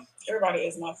 Girl, everybody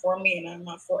is not for me, and I'm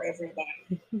not for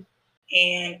everybody.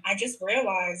 And I just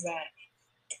realized that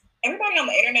everybody on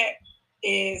the internet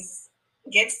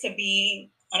gets to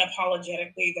be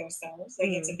unapologetically themselves. They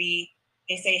get to be.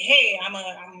 They say, "Hey, I'm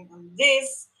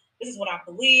this. This is what I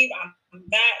believe. I'm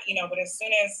that." You know. But as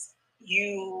soon as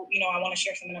you know, I want to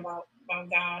share something about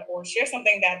God, or share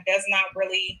something that does not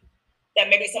really, that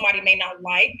maybe somebody may not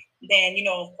like, then, you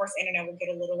know, of course, the internet will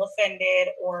get a little offended,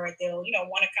 or they'll, you know,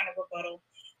 want to kind of rebuttal.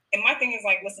 And my thing is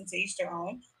like, listen, to each their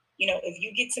own. You know, if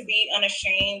you get to be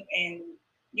unashamed and,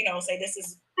 you know, say this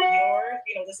is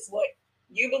you know, this is what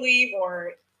you believe,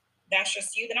 or that's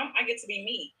just you, then I get to be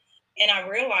me. And I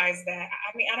realize that,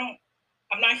 I mean,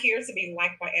 I'm not here to be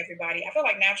liked by everybody. I feel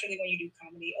like naturally when you do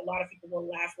comedy, a lot of people will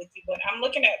laugh with you. But I'm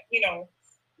looking at, you know,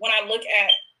 when I look at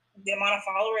the amount of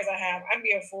followers I have, I'd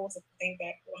be a fool to think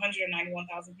that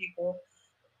 191,000 people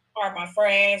are my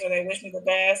friends, or they wish me the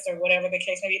best, or whatever the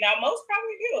case may be. Now, most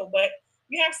probably do, but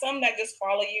you have some that just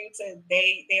follow you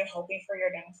they're hoping for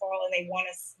your downfall, and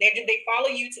they follow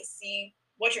you to see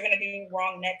what you're gonna do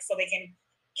wrong next, so they can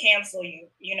cancel you,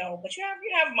 you know. But you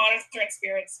have monitoring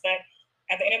spirits, but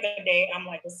at the end of the day, I'm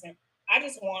like, listen, I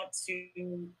just want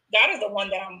to. God is the one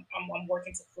that I'm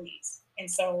working to please, and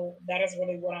so that is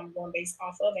really what I'm going based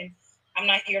off of. And I'm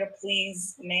not here to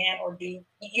please man or do.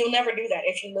 You'll never do that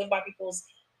if you live by people's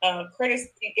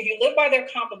if you live by their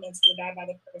compliments, you'll die by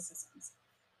their criticisms.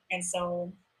 And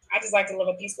so I just like to live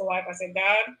a peaceful life. I said,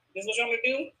 God, this is what you want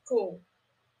me to do? Cool.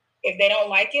 If they don't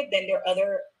like it, then there are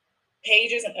other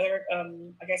pages and other,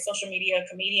 I guess, social media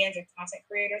comedians and content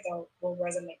creators that will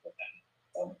resonate with them.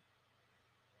 So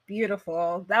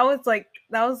Beautiful. That was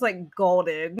like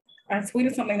golden. I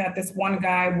tweeted something that this one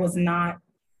guy was not,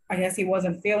 I guess he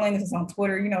wasn't feeling. This is on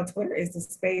Twitter. You know, Twitter is the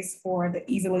space for the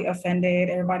easily offended.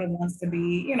 Everybody wants to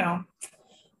be, you know.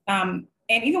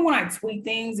 And even when I tweet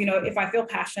things, you know, if I feel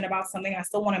passionate about something, I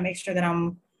still want to make sure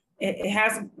that it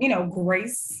has, you know,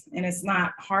 grace and it's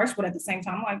not harsh, but at the same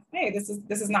time, I'm like, hey, this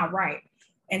is not right.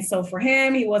 And so for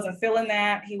him, he wasn't feeling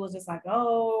that. He was just like,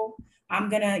 oh, I'm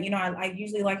gonna, you know, I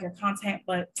usually like your content,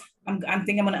 but I'm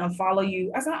thinking I'm gonna unfollow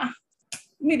you. I said,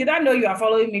 did I know you? I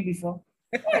followed me before.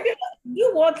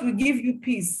 Do what will give you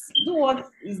peace. Do what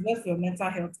is best for your mental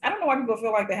health. I don't know why people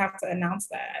feel like they have to announce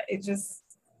that. It just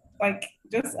like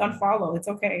just unfollow. It's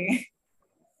okay.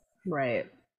 Right.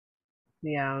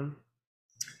 Yeah.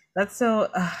 That's so,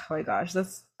 oh my gosh,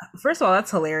 that's first of all,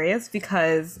 that's hilarious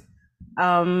because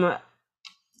um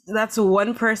that's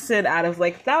one person out of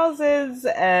like thousands,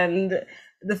 and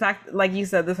the fact, like you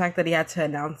said, the fact that he had to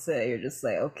announce it, you're just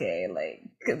like, okay,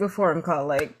 like before I'm called,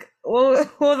 like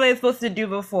what was I supposed to do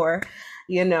before,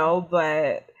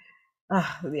 but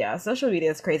yeah, social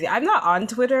media is crazy. I'm not on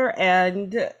Twitter,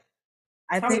 and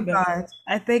Probably better.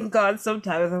 I thank God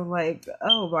sometimes I'm like,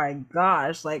 oh my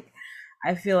gosh, like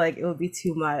I feel like it would be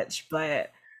too much,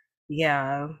 but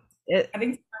yeah, it. I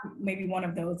think maybe one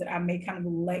of those that I may kind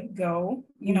of let go,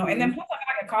 and then Mhm. plus I feel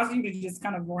like it causes you to just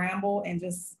kind of ramble and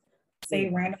just say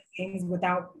random things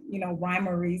without, rhyme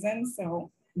or reason.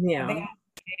 So I think Yeah. my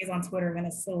days on Twitter are going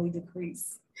to slowly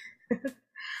decrease.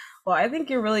 Well, I think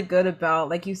you're really good about,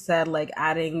 like you said, like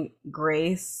adding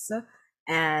grace,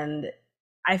 and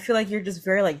I feel like you're just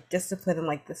very like disciplined and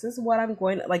like this is what I'm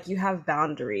going, like you have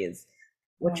boundaries,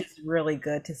 which Yeah. is really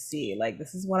good to see. Like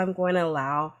this is what I'm going to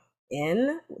allow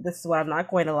in. This is what I'm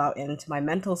not going to allow into my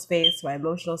mental space, my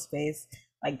emotional space.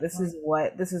 Like this is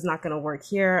not going to work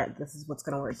here. This is what's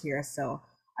going to work here. So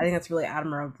I think that's really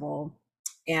admirable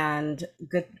and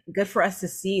good for us to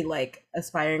see like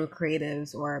aspiring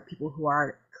creatives or people who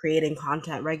are creating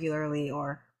content regularly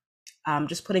or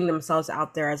just putting themselves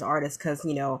out there as artists, because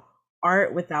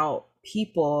art without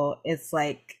people, it's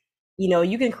like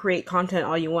you can create content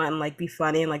all you want and like be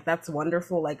funny and like that's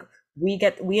wonderful, like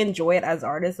we enjoy it as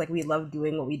artists, like we love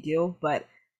doing what we do, but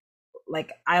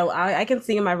like I can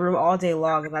sing in my room all day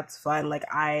long and that's fun, like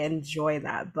I enjoy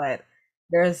that, but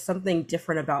there's something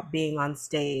different about being on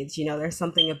stage, there's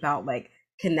something about like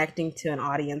connecting to an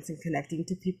audience and connecting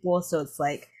to people, so it's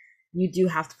like you do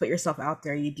have to put yourself out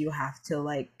there, you do have to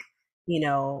like you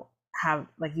know have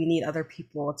like you need other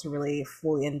people to really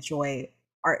fully enjoy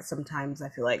art sometimes, I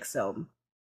feel like, so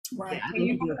yeah, Right. I And think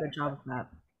you do a good job of that.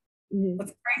 Mhm.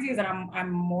 what's crazy is that I'm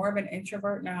more of an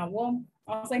introvert now. Well,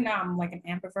 I'll say now I'm like an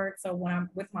ambivert. So when I'm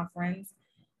with my friends,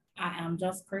 I am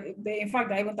just crazy. In fact,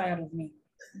 they even thought of me.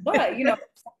 But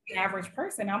the average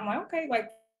person, I'm like, okay, like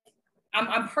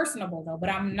I'm personable though, but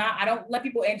I'm not. I don't let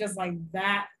people in just like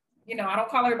that. I don't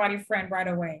call everybody friend right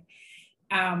away.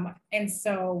 And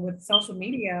so with social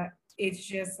media, it's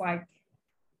just like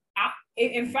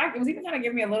in fact, it was even kind of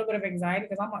giving me a little bit of anxiety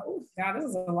because I'm like, oh God, this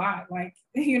is a lot. Like,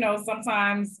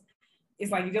 sometimes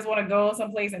it's like you just want to go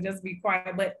someplace and just be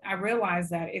quiet. But I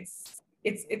realized that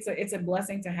it's a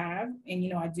blessing to have.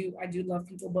 And I do love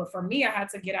people. But for me, I had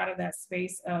to get out of that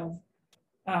space of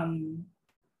um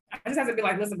I just have to be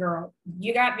like, listen, girl,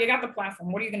 you got the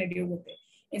platform. What are you gonna do with it?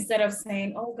 Instead of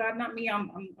saying, oh God, not me.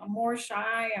 I'm more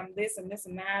shy. I'm this and this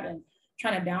and that, and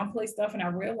trying to downplay stuff. And I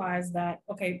realized that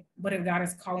okay, but if God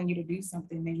is calling you to do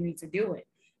something, then you need to do it.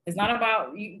 It's not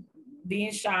about you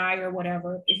being shy or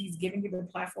whatever. If He's giving you the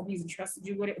platform, He's entrusted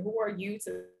you with it. Who are you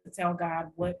to tell God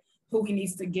who He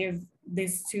needs to give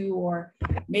this to, or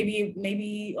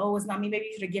maybe oh it's not me, maybe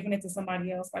you should have given it to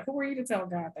somebody else. Like who are you to tell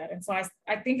God that? And so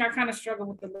I think I kind of struggle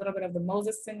with a little bit of the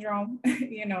Moses syndrome,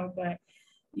 but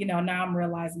now I'm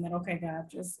realizing that okay, God,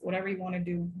 just whatever you want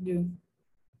to do.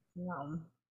 Wow,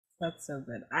 that's so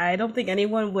good. I don't think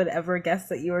anyone would ever guess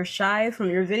that you were shy from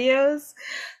your videos.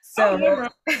 Oh So, no, girl.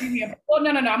 Well,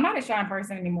 no, I'm not a shy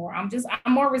person anymore. I'm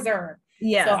more reserved. So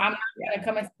yeah, I'm not yeah, gonna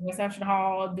come into the reception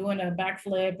hall doing a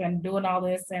backflip and doing all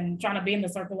this and trying to be in the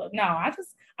circle. No, I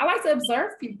like to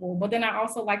observe people, but then I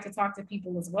also like to talk to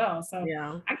people as well. So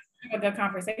yeah, I can have a good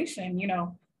conversation,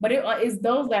 But it is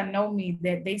those that know me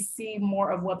that they see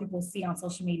more of what people see on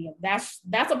social media. That's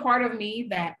a part of me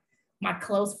that my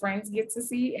close friends get to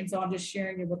see, and so I'm just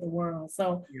sharing it with the world.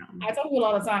 So yeah, I tell people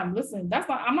all the time, listen,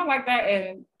 I'm not like that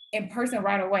in person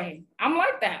right away. I'm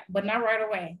like that, but not right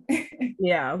away.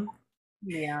 yeah,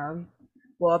 yeah.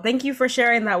 Well, thank you for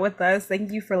sharing that with us.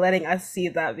 Thank you for letting us see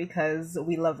that because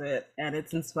we love it and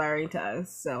it's inspiring to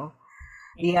us. So,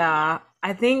 Thank you. yeah,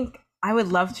 I think I would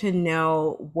love to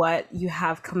know what you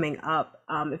have coming up.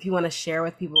 If you want to share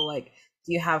with people, like,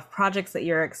 do you have projects that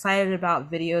you're excited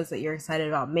about, videos that you're excited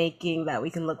about making that we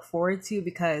can look forward to?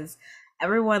 Because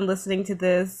everyone listening to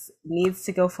this needs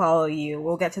to go follow you.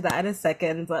 We'll get to that in a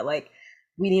second, but like,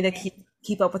 we need to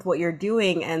keep up with what you're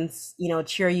doing and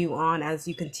cheer you on as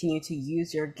you continue to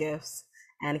use your gifts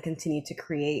and continue to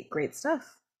create great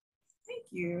stuff. Thank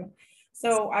you.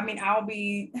 So, I mean, I'll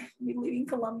be leaving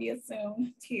Columbia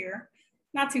soon here.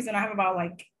 Not too soon. I have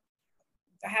like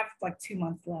 2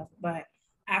 months left, but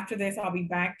After this, I'll be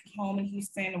back home in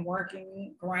Houston,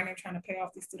 working, grinding, trying to pay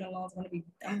off these student loans.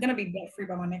 I'm gonna be debt free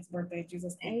by my next birthday,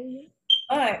 Jesus.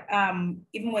 But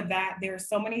even with that, there are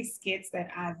so many skits that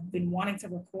I've been wanting to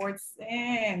record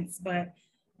since, but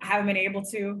I haven't been able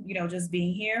to, just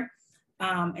being here.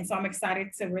 And so I'm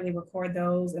excited to really record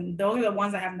those. And those are the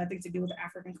ones that have nothing to do with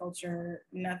African culture,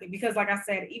 nothing. Because like I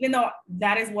said, even though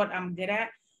that is what I'm good at,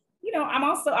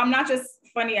 I'm not just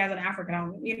funny as an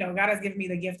African, God has given me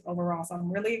the gift overall. So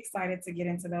I'm really excited to get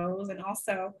into those. And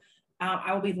also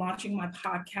I will be launching my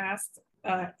podcast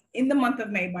in the month of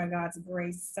May by God's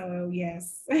grace. So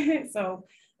yes, so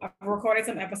I've recorded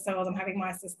some episodes. I'm having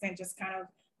my assistant just kind of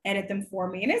edit them for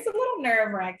me. And it's a little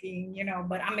nerve wracking,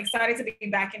 but I'm excited to be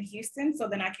back in Houston so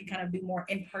then I can kind of do more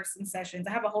in-person sessions.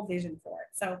 I have a whole vision for it.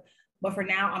 So, but for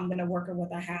now, I'm going to work with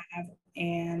what I have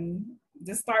and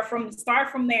just start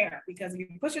from there, because if you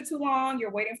push it too long,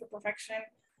 you're waiting for perfection,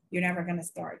 you're never going to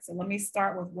start. So let me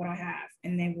start with what I have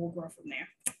and then we'll grow from there.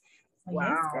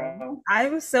 Wow.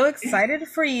 I'm so excited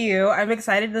for you. I'm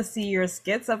excited to see your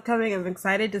skits upcoming. I'm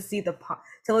excited to see to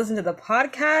listen to the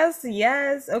podcast.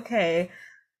 Yes. Okay.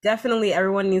 Definitely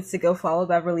everyone needs to go follow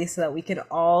Beverly so that we can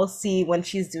all see when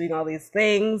she's doing all these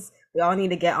things. We all need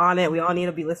to get on it. We all need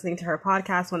to be listening to her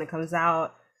podcast when it comes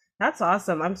out. That's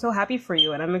awesome. I'm so happy for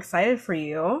you and I'm excited for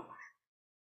you.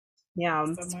 Yeah.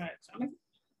 Thank you so much.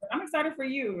 I'm excited for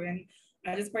you, and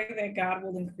I just pray that God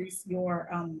will increase your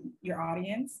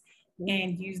audience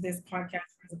and use this podcast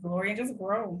for His glory and just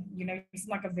grow. You seem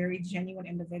like a very genuine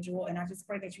individual, and I just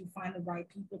pray that you find the right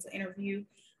people to interview,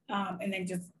 and then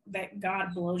just that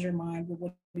God blows your mind with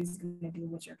what He's going to do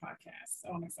with your podcast. So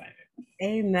I'm excited.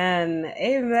 Amen.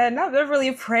 Amen. Now they're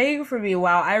really praying for me.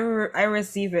 Wow, I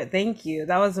receive it. Thank you.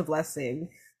 That was a blessing.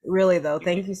 Really though.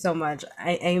 Thank you so much.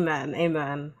 Amen.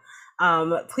 Amen.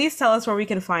 Please tell us where we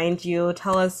can find you.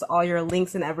 Tell us all your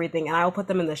links and everything, and I'll put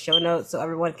them in the show notes so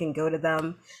everyone can go to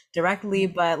them directly.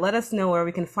 But let us know where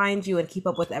we can find you and keep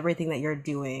up with everything that you're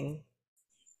doing.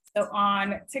 So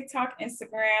on TikTok,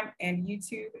 Instagram, and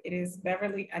YouTube, it is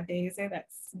Beverly Adeze.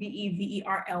 That's BeverlyAdaeze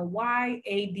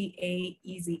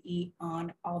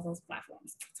on all those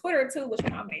platforms. Twitter too, which I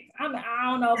don't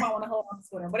know if I want to hold on to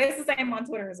Twitter, but it's the same on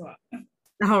Twitter as well.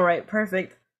 All right,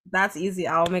 perfect. That's easy.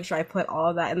 I'll make sure I put all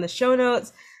of that in the show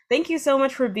notes. Thank you so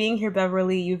much for being here,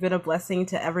 Beverly. You've been a blessing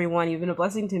to everyone. You've been a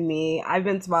blessing to me. I've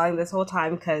been smiling this whole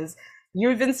time because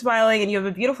you've been smiling and you have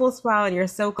a beautiful smile and you're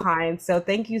so kind. So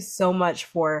thank you so much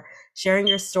for sharing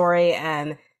your story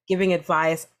and giving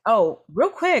advice. Oh, real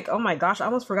quick. Oh my gosh, I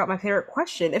almost forgot my favorite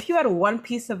question. If you had one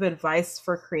piece of advice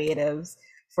for creatives,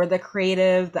 for the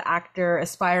creative, the actor,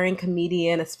 aspiring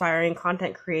comedian, aspiring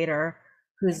content creator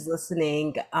who's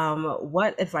listening,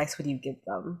 what advice would you give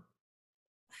them?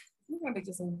 Let me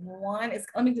just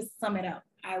sum it up.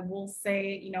 I will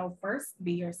say, first,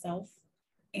 be yourself.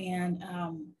 And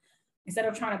instead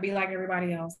of trying to be like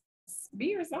everybody else, be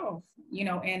yourself,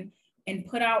 and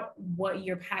put out what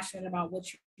you're passionate about, what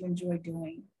you enjoy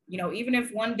doing. Even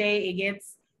if one day it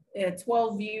gets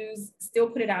 12 views, still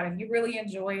put it out. If you really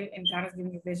enjoy it and God has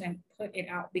given you a vision, put it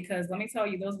out. Because let me tell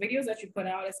you, those videos that you put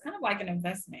out, it's kind of like an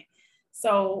investment.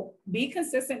 So be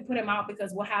consistent, put them out,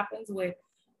 because what happens with,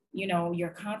 your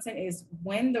content is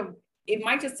it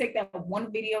might just take that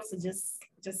one video to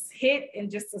just hit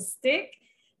and just to stick.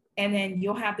 And then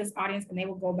you'll have this audience and they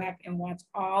will go back and watch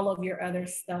all of your other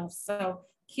stuff. So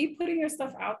keep putting your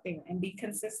stuff out there and be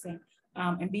consistent,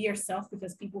 and be yourself,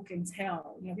 because people can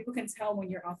tell, people can tell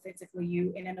when you're authentically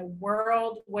you. And in a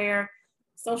world where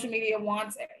social media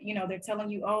wants, they're telling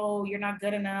you, oh, you're not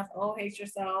good enough. Oh, hate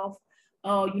yourself.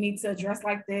 Oh, you need to dress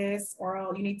like this, or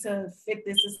oh, you need to fit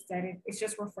this aesthetic. It's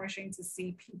just refreshing to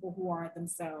see people who are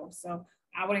themselves. So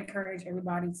I would encourage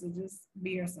everybody to just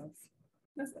be yourself.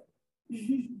 That's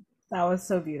it. That was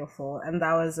so beautiful. And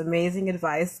that was amazing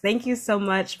advice. Thank you so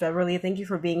much, Beverly. Thank you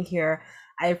for being here.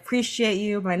 I appreciate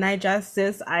you, my night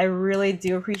justice. I really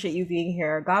do appreciate you being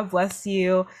here. God bless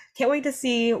you. Can't wait to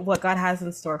see what God has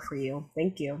in store for you.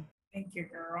 Thank you. Thank you,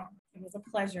 girl. It was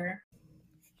a pleasure.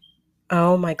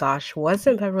 Oh my gosh,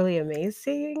 wasn't Beverly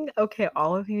amazing? Okay,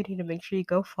 all of you need to make sure you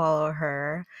go follow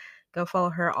her. Go follow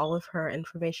her. All of her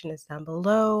information is down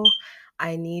below.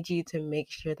 I need you to make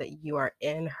sure that you are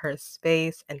in her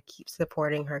space and keep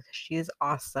supporting her because she is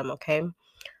awesome, okay?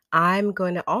 I'm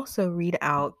going to also read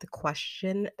out the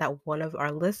question that one of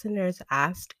our listeners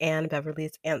asked and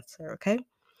Beverly's answer, okay?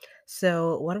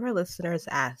 So, one of our listeners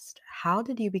asked, how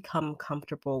did you become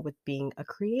comfortable with being a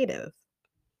creative?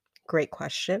 Great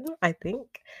question, I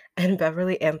think. And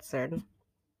Beverly answered,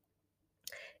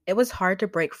 it was hard to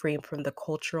break free from the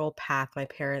cultural path my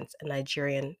parents and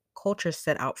Nigerian culture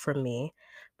set out for me,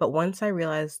 But once I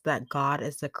realized that God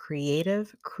is the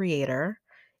creative creator,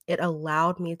 it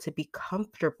allowed me to be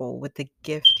comfortable with the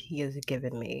gift he has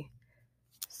given me.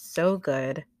 So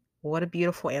good. What a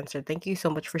beautiful answer. Thank you so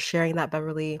much for sharing that,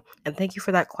 Beverly. And thank you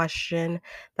for that question.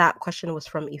 That question was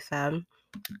from Ife.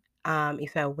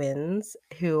 Ife Wins,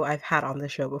 who I've had on the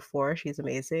show before. She's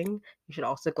amazing. You should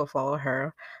also go follow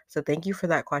her. So thank you for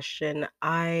that question.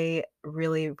 I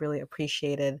really, really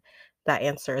appreciated that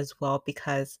answer as well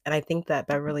because, and I think that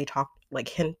Beverly talked like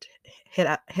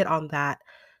hit on that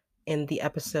in the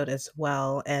episode as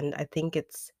well. And I think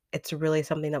it's really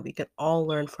something that we can all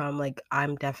learn from. Like I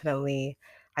definitely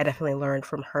learned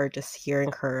from her just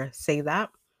hearing her say that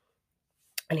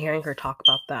and hearing her talk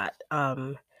about that.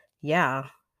 Yeah,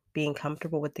 being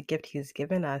comfortable with the gift he's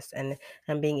given us and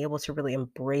being able to really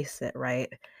embrace it,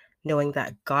 right? Knowing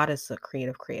that God is the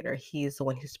creative creator. He's the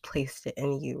one who's placed it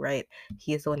in you, right?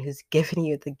 He is the one who's given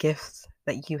you the gifts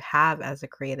that you have as a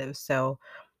creative. So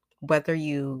whether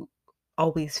you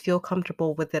always feel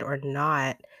comfortable with it or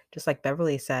not, just like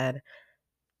Beverly said,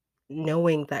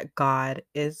 knowing that God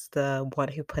is the one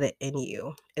who put it in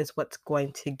you is what's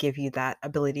going to give you that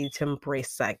ability to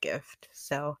embrace that gift.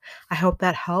 So I hope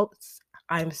that helps.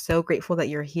 I'm so grateful that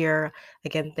you're here.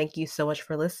 Again, thank you so much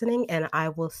for listening, and I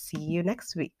will see you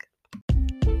next week.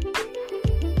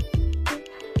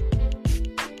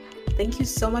 Thank you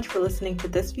so much for listening to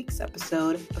this week's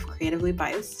episode of Creatively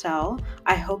by Estelle.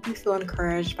 I hope you feel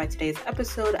encouraged by today's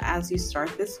episode as you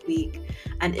start this week.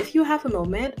 And if you have a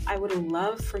moment, I would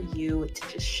love for you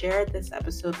to just share this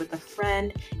episode with a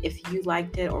friend if you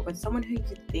liked it or with someone who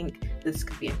you think this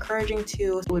could be encouraging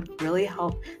to. It would really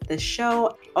help this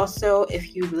show. Also,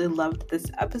 if you really loved this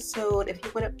episode, if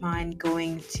you wouldn't mind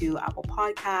going to Apple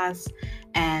Podcasts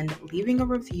and leaving a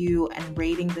review and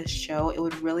rating this show, it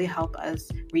would really help us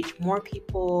reach more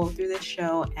people through this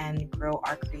show and grow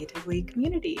our Creatively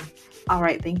community. All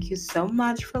right, thank you so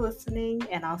much for listening,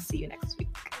 and I'll see you next week.